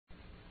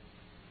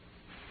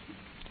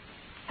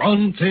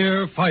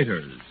Frontier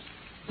Fighters.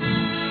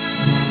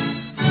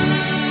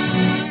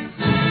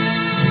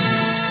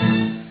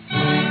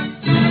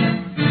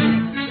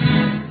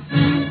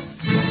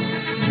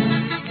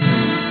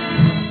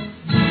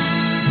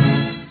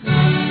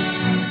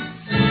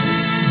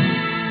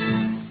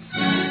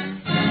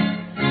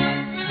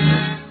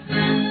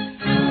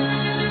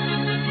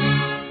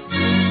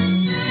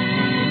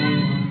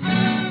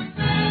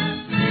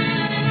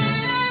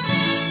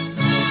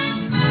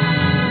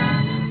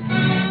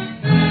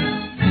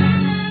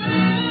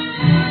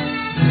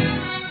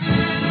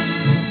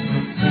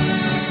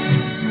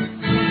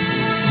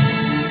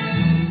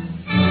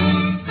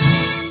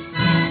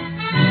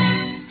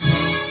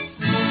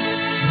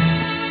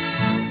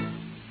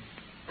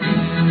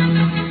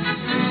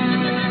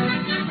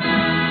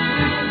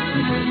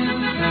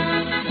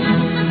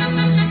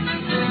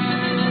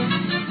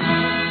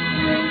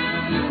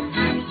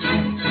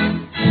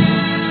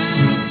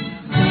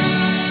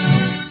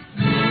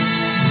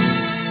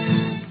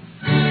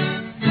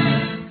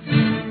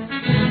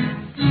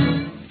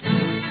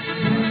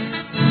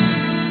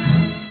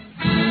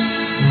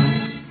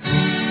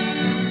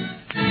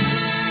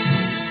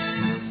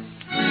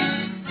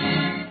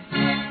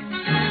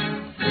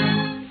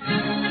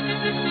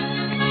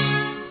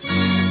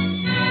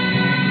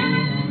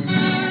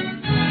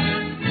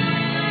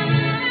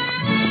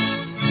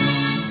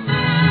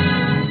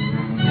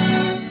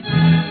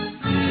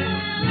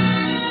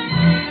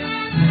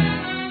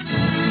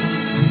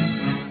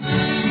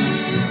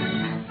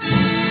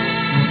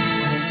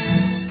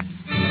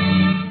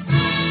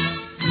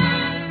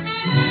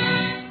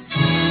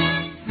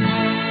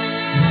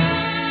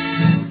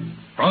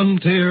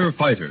 Frontier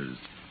Fighters,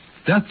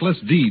 deathless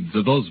deeds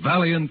of those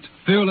valiant,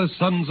 fearless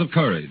sons of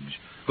courage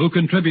who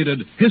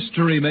contributed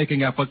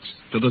history-making epochs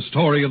to the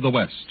story of the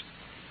West.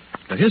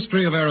 The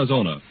history of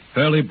Arizona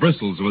fairly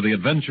bristles with the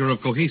adventure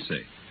of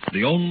Cochise,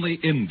 the only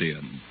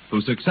Indian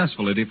who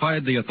successfully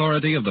defied the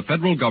authority of the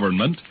federal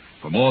government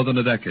for more than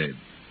a decade.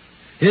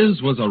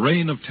 His was a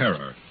reign of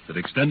terror that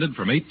extended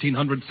from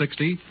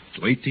 1860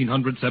 to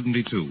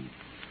 1872.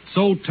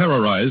 So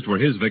terrorized were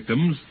his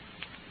victims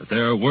that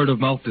their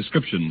word-of-mouth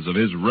descriptions of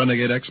his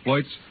renegade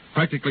exploits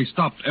practically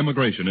stopped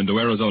emigration into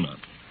Arizona.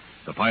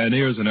 The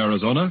pioneers in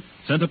Arizona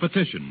sent a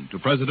petition to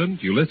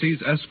President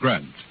Ulysses S.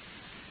 Grant.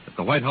 At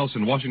the White House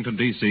in Washington,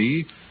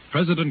 D.C.,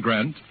 President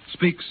Grant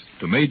speaks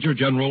to Major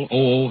General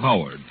O.O.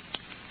 Howard.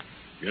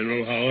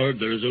 General Howard,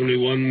 there's only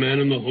one man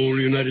in the whole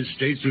United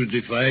States who's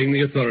defying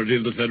the authority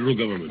of the federal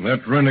government.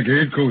 That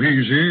renegade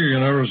Cochise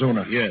in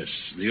Arizona. Yes.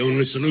 The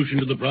only solution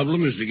to the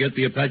problem is to get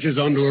the Apaches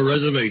onto a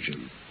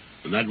reservation.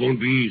 And that won't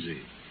be easy.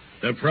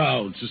 They're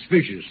proud,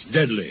 suspicious,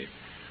 deadly.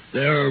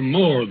 They're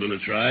more than a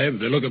tribe.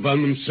 They look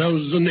upon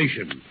themselves as a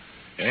nation.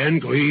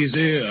 And Cochise,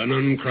 an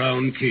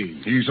uncrowned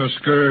king. He's a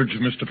scourge,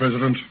 Mr.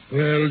 President.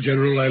 Well,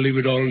 General, I leave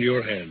it all in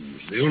your hands.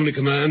 The only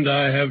command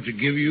I have to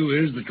give you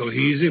is that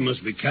Cochise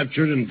must be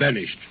captured and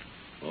banished,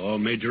 or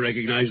made to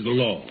recognize the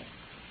law.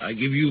 I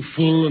give you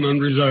full and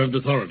unreserved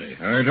authority.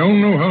 I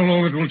don't know how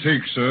long it will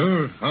take,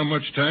 sir. How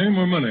much time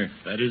or money?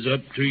 That is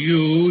up to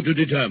you to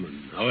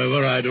determine.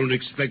 However, I don't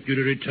expect you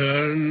to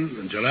return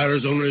until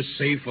Arizona is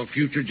safe for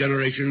future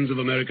generations of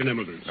American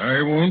immigrants.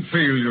 I won't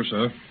fail you,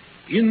 sir.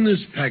 In this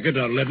packet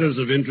are letters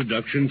of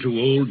introduction to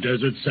old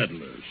desert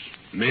settlers,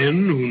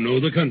 men who know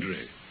the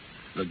country.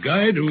 The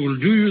guide who will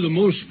do you the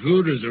most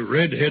good is a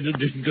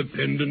red-headed,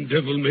 independent,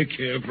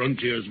 devil-may-care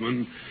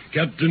frontiersman,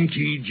 Captain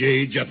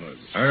T.J. Jeffords.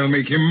 I'll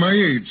make him my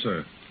aide,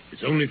 sir.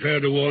 It's only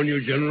fair to warn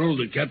you, General,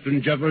 that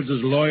Captain Jeffords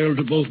is loyal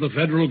to both the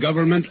federal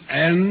government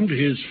and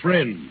his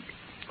friend,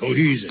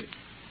 Cochise.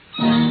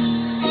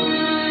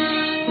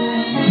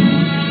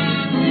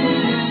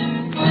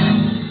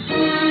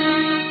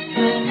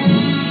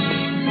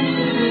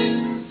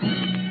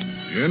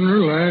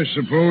 General, I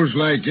suppose,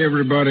 like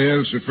everybody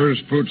else who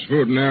first puts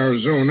foot in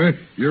Arizona,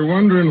 you're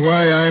wondering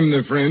why I'm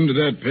the friend of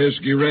that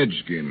pesky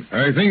redskin.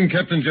 I think,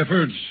 Captain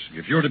Jeffords,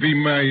 if you're to be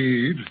my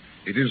aide,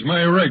 it is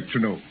my right to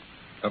know.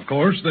 Of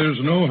course, there's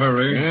no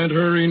hurry. Can't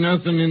hurry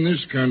nothing in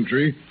this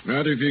country,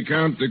 not if you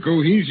count the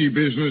Cochise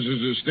business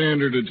as a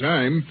standard of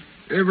time.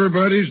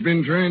 Everybody's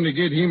been trying to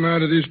get him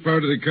out of this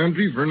part of the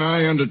country for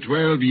nigh under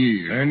 12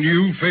 years. And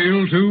you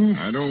failed too?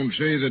 I don't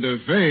say that I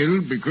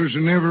failed because I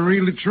never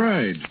really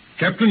tried.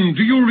 Captain,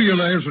 do you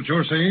realize what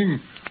you're saying?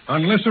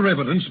 On lesser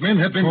evidence, men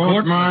have been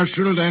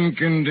court-martialed and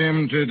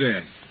condemned to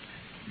death.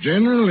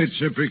 General,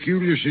 it's a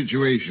peculiar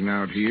situation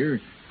out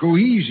here.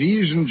 Cochise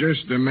isn't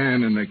just a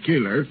man and a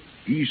killer.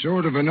 He's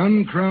sort of an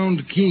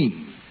uncrowned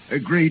king. A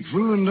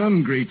grateful and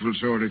ungrateful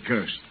sort of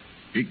cuss.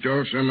 Picked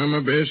off some of my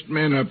best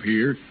men up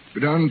here,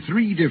 but on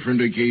 3 different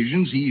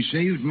occasions he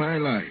saved my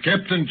life.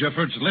 Captain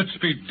Jeffords, let's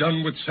be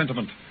done with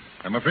sentiment.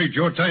 I'm afraid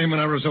your time in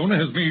Arizona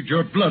has made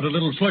your blood a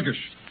little sluggish.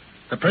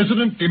 The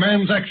President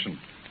demands action.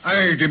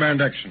 I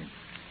demand action.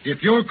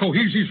 If you're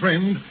Cochise's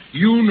friend,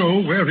 you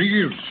know where he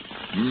is.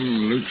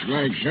 Looks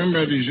like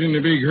somebody's in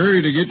a big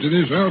hurry to get to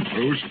this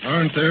outpost.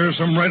 Aren't there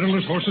some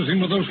riderless horses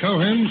in with those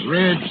cowhands?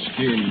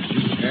 Redskins.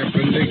 It's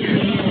happened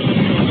again.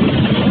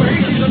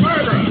 He's a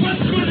murderer.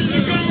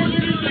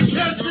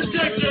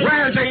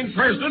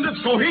 President,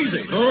 it's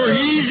Cochise.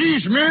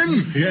 Cochise's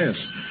men? Yes.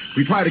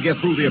 We tried to get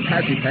through the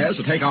Apache Pass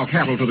to take our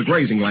cattle to the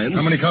grazing lands.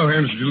 How many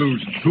cowhands did you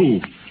lose?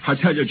 2. I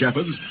tell you,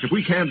 Jeffords, if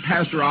we can't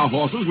pasture our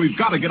horses, we've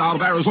got to get out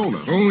of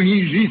Arizona.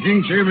 Cochise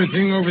thinks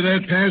everything over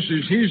that pass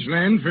is his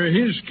land for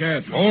his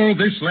cattle. All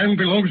this land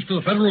belongs to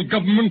the federal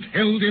government,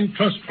 held in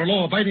trust for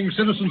law-abiding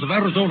citizens of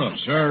Arizona.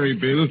 Sorry,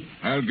 Bill.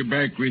 I'll go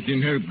back with you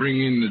and help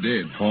bring in the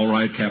dead. All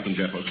right, Captain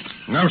Jeffords.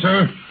 Now,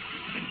 sir,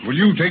 will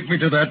you take me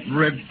to that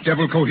red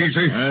devil Cochise?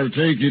 I'll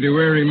take you to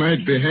where he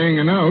might be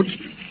hanging out.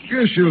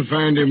 Guess you'll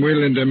find him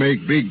willing to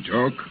make big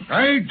talk.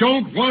 I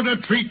don't want to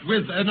treat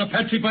with an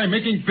Apache by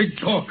making big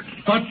talk,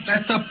 but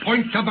at the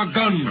point of a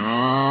gun.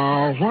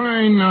 Oh,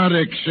 why not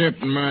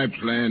accept my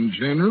plan,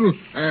 General?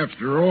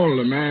 After all,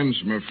 the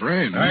man's my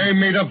friend. I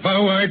made a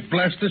vow I'd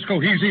blast this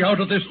Cochise out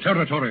of this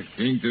territory.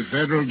 Think the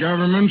federal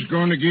government's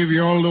going to give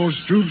you all those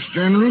troops,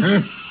 General?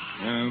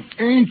 Huh?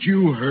 Ain't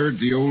you heard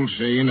the old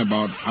saying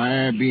about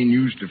fire being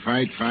used to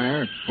fight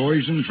fire,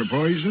 poison for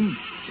poison?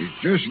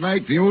 It's just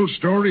like the old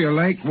story of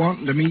like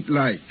wanting to meet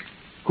like.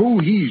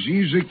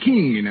 Cochise's a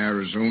king in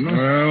Arizona.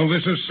 Well,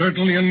 this is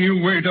certainly a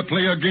new way to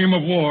play a game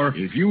of war.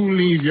 If you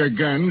leave your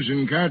guns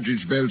and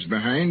cartridge belts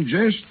behind,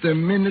 just the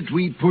minute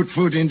we put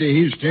foot into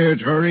his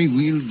territory,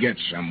 we'll get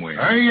somewhere.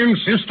 I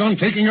insist on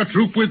taking a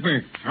troop with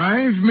me.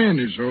 5 men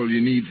is all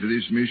you need for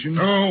this mission.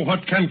 Oh,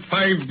 what can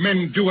 5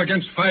 men do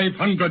against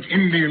 500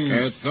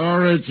 Indians?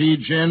 Authority,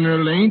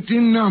 General, ain't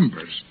in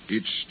numbers.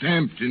 It's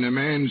stamped in a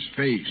man's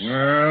face.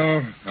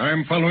 Well,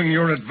 I'm following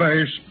your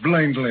advice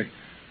blindly.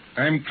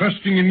 I'm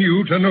trusting in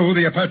you to know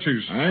the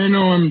Apaches. I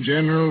know 'em,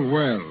 General,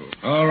 well.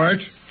 All right.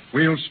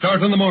 We'll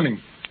start in the morning.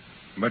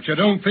 But you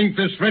don't think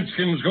this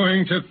redskin's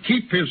going to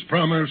keep his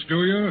promise,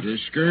 do you? The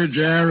scourge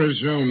of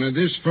Arizona,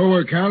 this foe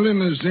of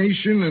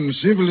colonization and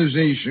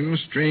civilization,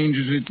 strange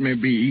as it may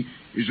be,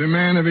 is a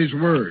man of his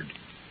word.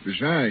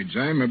 Besides,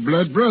 I'm a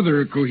blood brother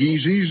of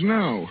Cochise's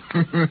now.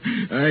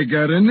 I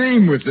got a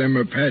name with them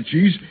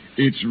Apaches.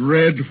 It's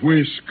Red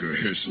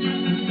Whiskers.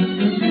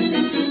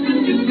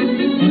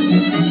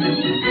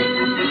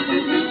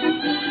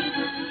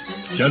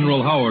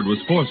 General Howard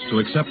was forced to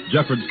accept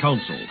Jeffords'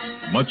 counsel.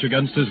 Much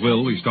against his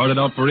will, he started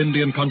out for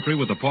Indian country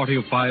with a party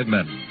of 5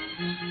 men.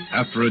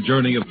 After a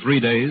journey of 3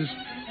 days,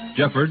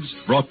 Jeffords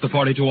brought the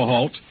party to a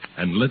halt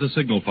and lit a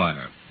signal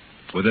fire.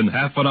 Within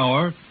half an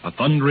hour, a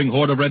thundering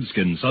horde of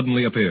redskins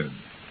suddenly appeared.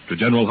 To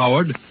General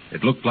Howard,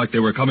 it looked like they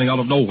were coming out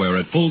of nowhere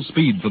at full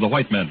speed for the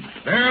white men.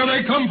 There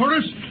they come for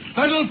us.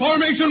 Battle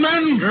formation,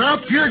 men.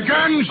 Drop your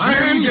guns,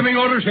 I'm men. giving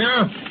orders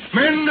here.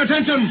 Men,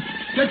 attention.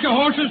 Get your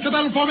horses to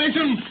battle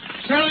formation.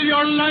 Sell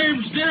your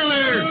lives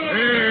dearly.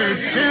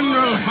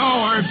 General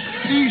Howard,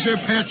 these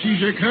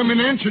Apaches are coming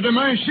answer to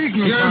my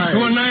signal Yes, fire.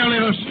 to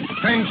annihilate us.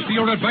 Thanks to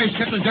your advice,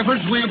 Captain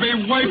Jeffords, we'll be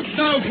wiped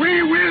out.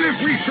 We will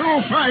if we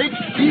so fight.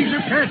 These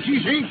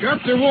Apaches ain't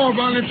got the war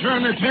bonnets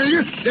on, I tell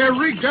you. They're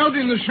rigged out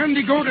in the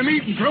Sunday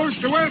go-to-meeting clothes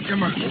to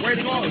welcome us. Way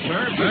to go,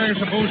 sir. I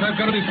suppose I've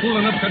got to be fool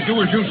enough to do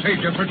as you say,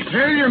 Jeffords.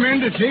 Tell your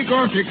men to take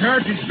off your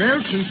cartridge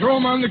belts and throw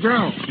them on the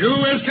ground. Do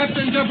as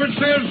Captain Jeffords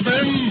says,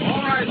 men.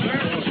 All right, sir.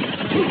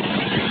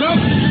 Look,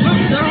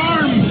 they're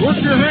armed. Put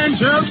your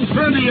hands out in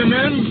front of you,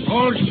 men.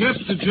 All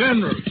except the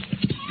general.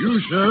 You,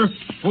 sir,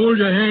 hold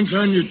your hands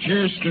on your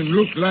chest and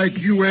look like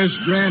U.S.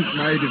 Grant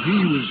might if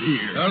he was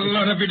here. A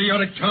lot of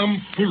idiotic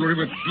tomfoolery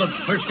with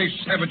bloodthirsty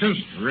savages.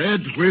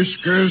 Red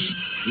Whiskers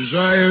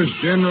desires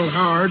General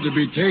Howard to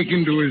be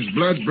taken to his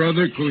blood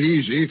brother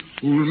Cochise,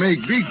 who will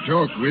make big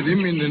talk with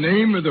him in the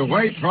name of the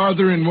White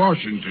Father in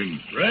Washington.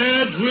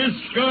 Red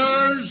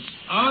Whiskers,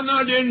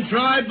 honored in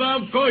tribe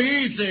of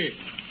Cochise.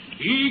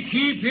 He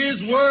keep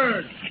his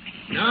word.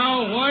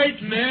 Now, white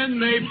men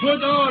may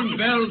put on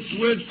belts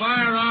with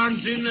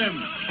firearms in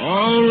them.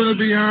 All will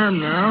be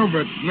armed now,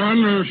 but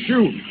none will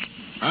shoot.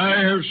 I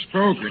have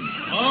spoken.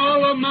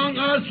 All among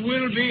us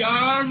will be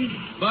armed,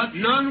 but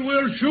none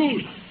will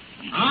shoot.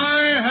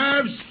 I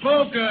have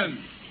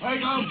spoken.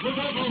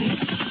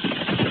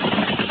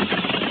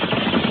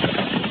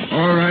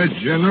 All right,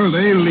 General,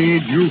 they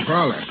lead, you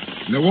follow.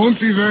 And it won't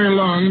be very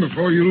long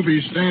before you'll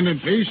be standing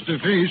face to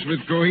face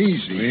with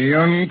Cochise. The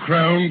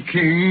uncrowned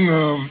king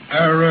of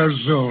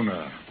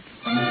Arizona.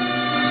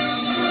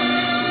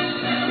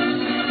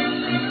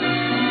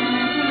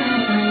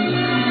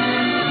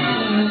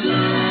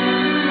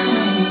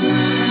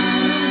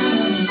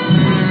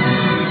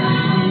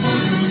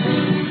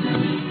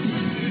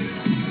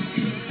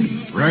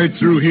 Right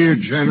through here,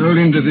 General,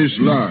 into this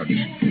lodge.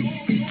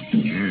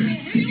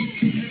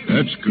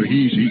 That's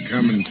Cochise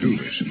coming to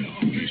us.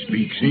 He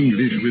speaks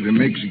English with a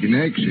Mexican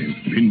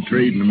accent. Been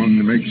trading among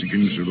the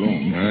Mexicans so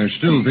long. I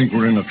still think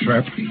we're in a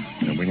trap,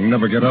 and we'll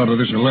never get out of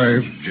this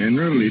alive.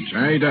 General, it's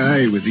eye to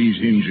eye with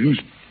these Injuns.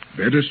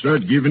 Better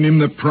start giving him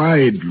the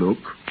pride look.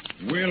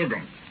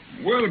 Welcome.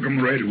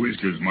 Welcome, Red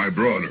Whiskers, my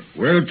brother.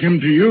 Welcome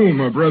to you,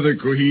 my brother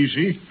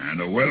Cochise.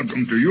 And a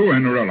welcome to you,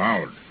 General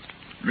Howard.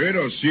 Let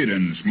us sit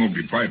and smoke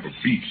the pipe of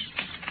peace.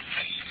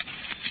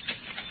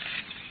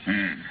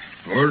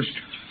 First,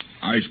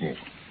 I smoke.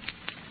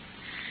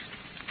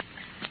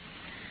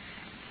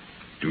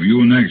 To To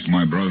you next,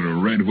 my brother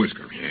Red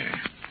Whisker. Yeah.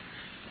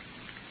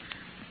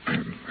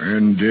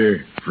 And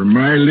from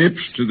my lips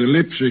to the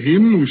lips of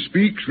him who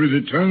speaks with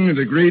the tongue of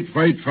the great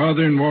white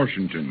father in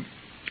Washington.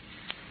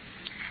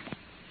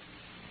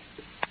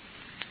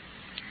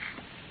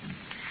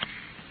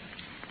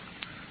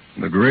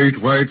 The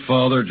great white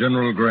father,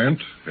 General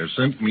Grant, has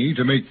sent me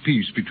to make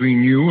peace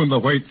between you and the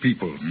white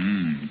people.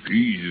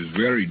 Peace is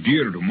very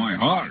dear to my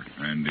heart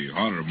and the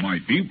heart of my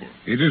people.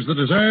 It is the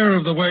desire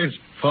of the white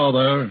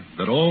father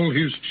that all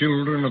his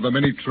children of the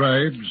many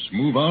tribes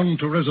move on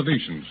to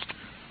reservations.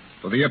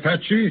 For the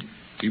Apache,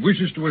 he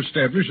wishes to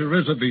establish a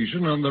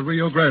reservation on the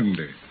Rio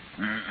Grande.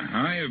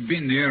 I have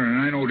been there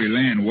and I know the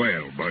land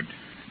well, but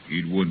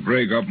it would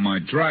break up my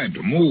tribe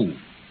to move.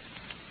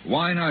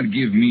 Why not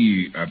give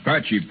me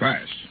Apache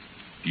Pass?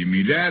 Give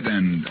me that,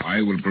 and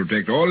I will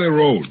protect all the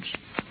roads.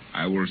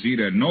 I will see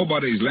that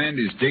nobody's land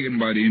is taken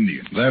by the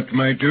Indians. That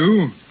might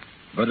do,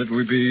 but it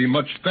would be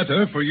much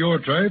better for your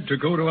tribe to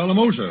go to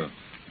Alamosa.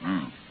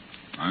 Oh.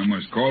 I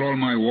must call all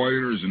my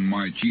warriors and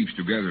my chiefs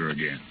together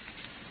again.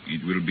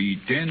 It will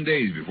be 10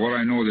 days before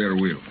I know their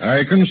will.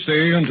 I can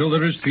stay until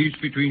there is peace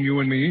between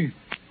you and me,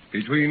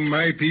 between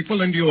my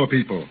people and your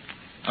people.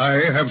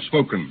 I have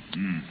spoken.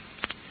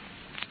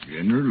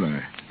 General,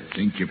 I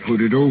think you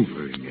put it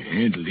over and you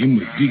handled him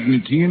with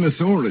dignity and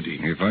authority.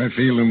 If I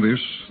fail in this,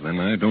 then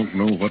I don't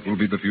know what will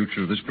be the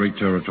future of this great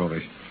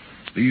territory.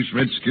 These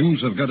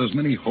redskins have got as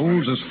many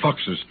holes as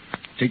foxes.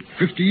 Take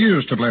 50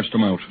 years to blast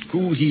them out.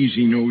 Cochise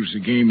knows the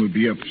game will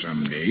be up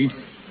someday.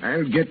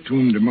 I'll get to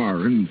him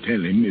tomorrow and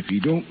tell him if he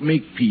don't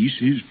make peace,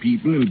 his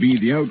people will be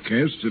the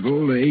outcasts of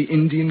all the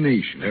Indian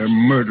nation. They're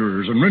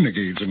murderers and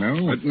renegades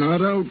now. But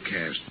not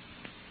outcasts.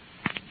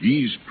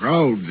 He's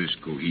proud, this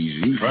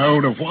Cochise.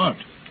 Proud of what?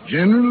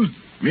 General,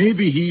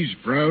 maybe he's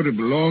proud of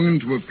belonging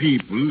to a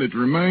people that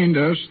remind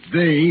us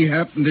they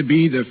happen to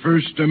be the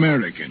first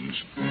Americans.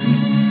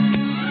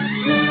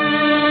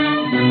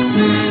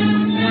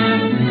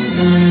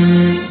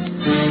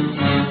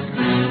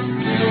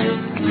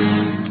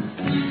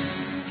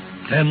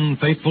 10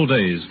 fateful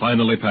days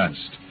finally passed,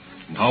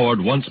 and Howard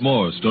once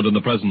more stood in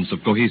the presence of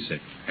Cochise.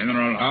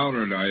 General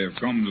Howard, I have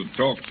come to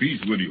talk peace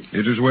with you.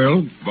 It is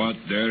well. But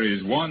there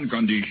is one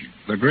condition.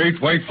 The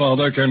great white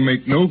father can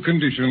make no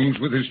conditions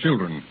with his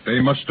children.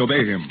 They must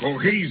obey him.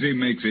 Cochise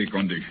makes a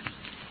condition.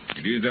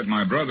 It is that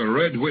my brother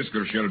Red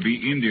Whisker shall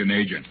be Indian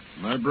agent.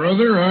 My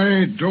brother,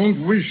 I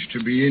don't wish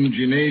to be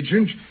Indian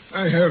agent.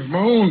 I have my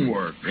own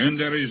work. Then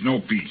there is no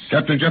peace.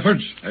 Captain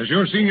Jeffords, as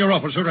your senior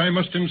officer, I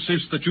must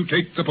insist that you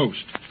take the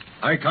post.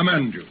 I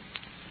command you.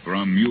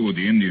 From you,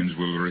 the Indians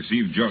will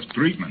receive just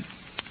treatment.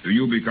 Do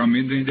you become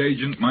Indian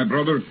agent, my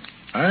brother?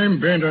 I'm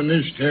bent on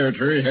this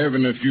territory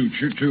having a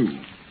future, too.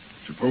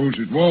 Suppose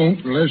it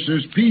won't unless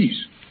there's peace.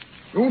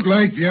 Don't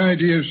like the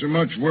idea of so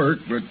much work,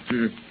 but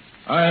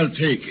I'll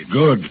take it.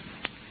 Good.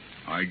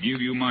 I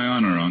give you my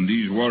honor on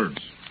these words.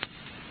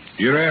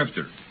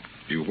 Hereafter,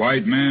 the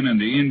white man and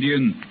the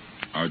Indian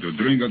are to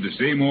drink of the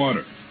same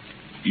water,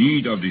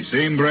 eat of the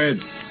same bread,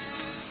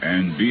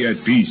 and be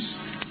at peace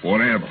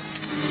forever.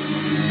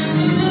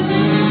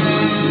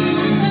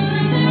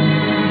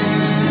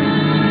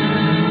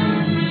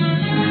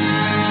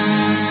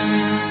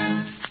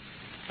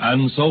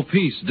 And so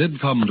peace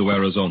did come to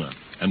Arizona,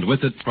 and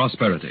with it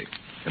prosperity.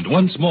 And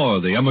once more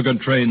the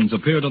emigrant trains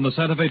appeared on the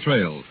Santa Fe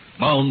Trail,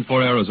 bound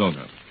for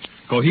Arizona.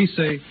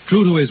 Cochise,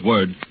 true to his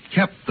word,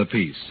 kept the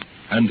peace,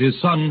 and his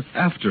son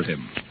after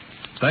him,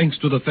 thanks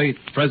to the faith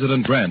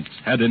President Grant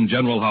had in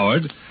General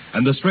Howard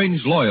and the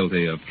strange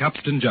loyalty of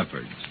Captain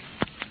Jeffords.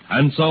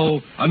 And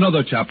so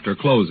another chapter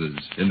closes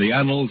in the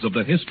annals of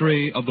the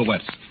history of the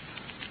West.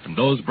 And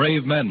those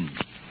brave men,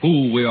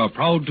 who we are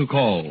proud to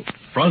call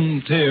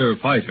frontier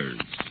fighters.